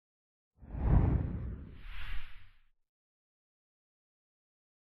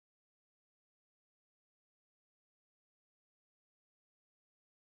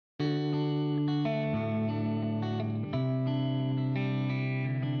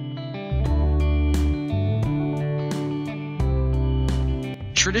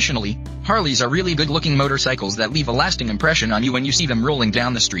Traditionally, Harleys are really good-looking motorcycles that leave a lasting impression on you when you see them rolling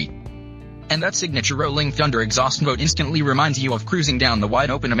down the street. And that signature rolling thunder exhaust note instantly reminds you of cruising down the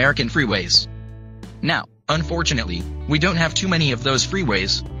wide-open American freeways. Now, unfortunately, we don't have too many of those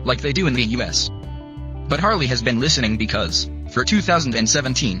freeways, like they do in the US. But Harley has been listening because, for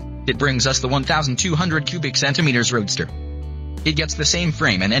 2017, it brings us the 1,200 cubic centimeters Roadster. It gets the same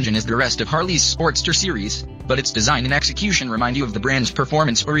frame and engine as the rest of Harley's Sportster series, but its design and execution remind you of the brand's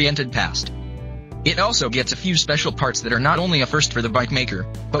performance-oriented past. It also gets a few special parts that are not only a first for the bike maker,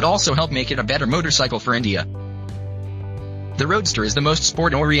 but also help make it a better motorcycle for India. The Roadster is the most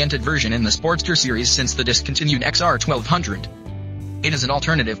sport-oriented version in the Sportster series since the discontinued XR 1200. It is an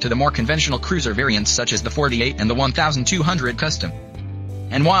alternative to the more conventional cruiser variants such as the 48 and the 1200 Custom.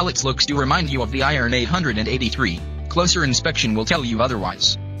 And while its looks do remind you of the Iron 883, closer inspection will tell you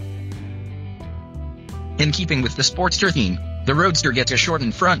otherwise. In keeping with the Sportster theme, the Roadster gets a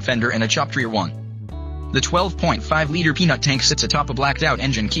shortened front fender and a chopped rear one. The 12.5-liter peanut tank sits atop a blacked-out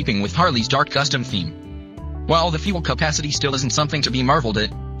engine keeping with Harley's dark custom theme. While the fuel capacity still isn't something to be marveled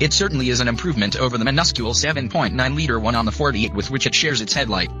at, it certainly is an improvement over the minuscule 7.9-liter one on the 48 with which it shares its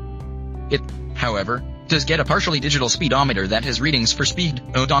headlight. It, however, does get a partially digital speedometer that has readings for speed,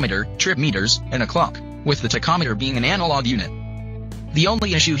 odometer, trip meters, and a clock, with the tachometer being an analog unit. The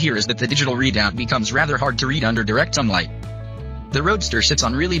only issue here is that the digital readout becomes rather hard to read under direct sunlight. The Roadster sits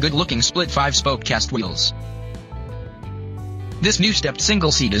on really good-looking split 5-spoke cast wheels. This new stepped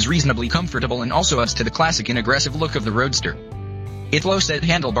single seat is reasonably comfortable and also adds to the classic and aggressive look of the Roadster. Its low-set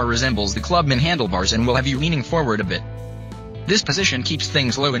handlebar resembles the Clubman handlebars and will have you leaning forward a bit. This position keeps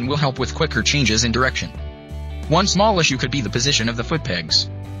things low and will help with quicker changes in direction. One small issue could be the position of the foot pegs.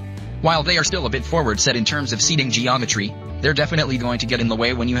 While they are still a bit forward set in terms of seating geometry, they're definitely going to get in the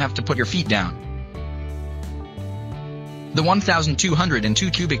way when you have to put your feet down. The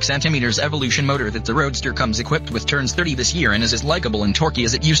 1,202 cubic centimeters Evolution motor that the Roadster comes equipped with turns 30 this year and is as likable and torquey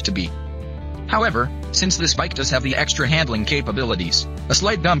as it used to be. However, since this bike does have the extra handling capabilities, a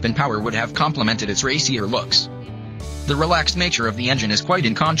slight bump in power would have complemented its racier looks. The relaxed nature of the engine is quite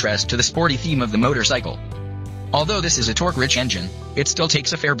in contrast to the sporty theme of the motorcycle. Although this is a torque-rich engine, it still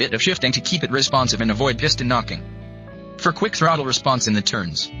takes a fair bit of shifting to keep it responsive and avoid piston knocking. For quick throttle response in the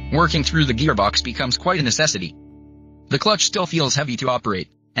turns, working through the gearbox becomes quite a necessity. The clutch still feels heavy to operate,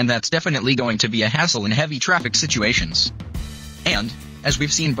 and that's definitely going to be a hassle in heavy traffic situations. And, as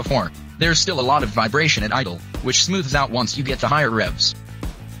we've seen before, there's still a lot of vibration at idle, which smooths out once you get to higher revs.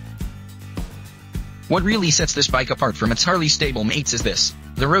 What really sets this bike apart from its Harley stable mates is this: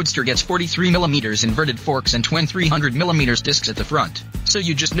 the Roadster gets 43mm inverted forks and twin 300mm discs at the front, so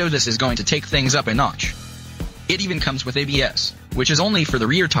you just know this is going to take things up a notch. It even comes with ABS, which is only for the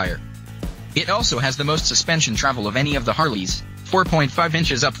rear tire. It also has the most suspension travel of any of the Harleys, 4.5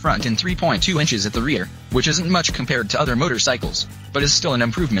 inches up front and 3.2 inches at the rear, which isn't much compared to other motorcycles, but is still an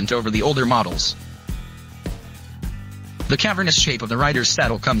improvement over the older models. The cavernous shape of the rider's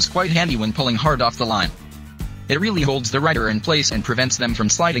saddle comes quite handy when pulling hard off the line. It really holds the rider in place and prevents them from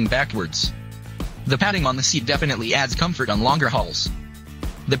sliding backwards. The padding on the seat definitely adds comfort on longer hauls.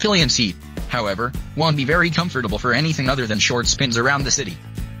 The pillion seat, however, won't be very comfortable for anything other than short spins around the city.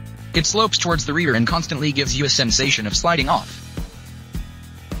 It slopes towards the rear and constantly gives you a sensation of sliding off.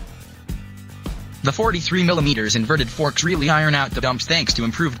 The 43mm inverted forks really iron out the bumps thanks to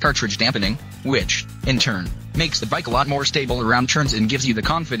improved cartridge dampening, which, in turn, makes the bike a lot more stable around turns and gives you the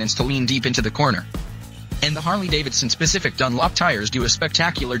confidence to lean deep into the corner. And the Harley Davidson specific Dunlop tires do a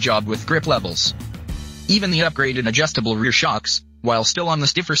spectacular job with grip levels. Even the upgraded adjustable rear shocks, while still on the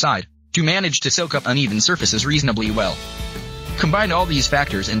stiffer side, do manage to soak up uneven surfaces reasonably well. Combine all these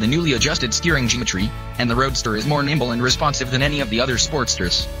factors and the newly adjusted steering geometry, and the Roadster is more nimble and responsive than any of the other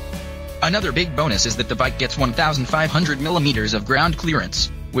Sportsters. Another big bonus is that the bike gets 1,500mm of ground clearance,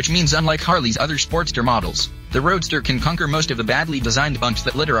 which means unlike Harley's other Sportster models, the Roadster can conquer most of the badly designed bumps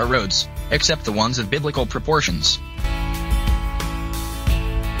that litter our roads, except the ones of biblical proportions.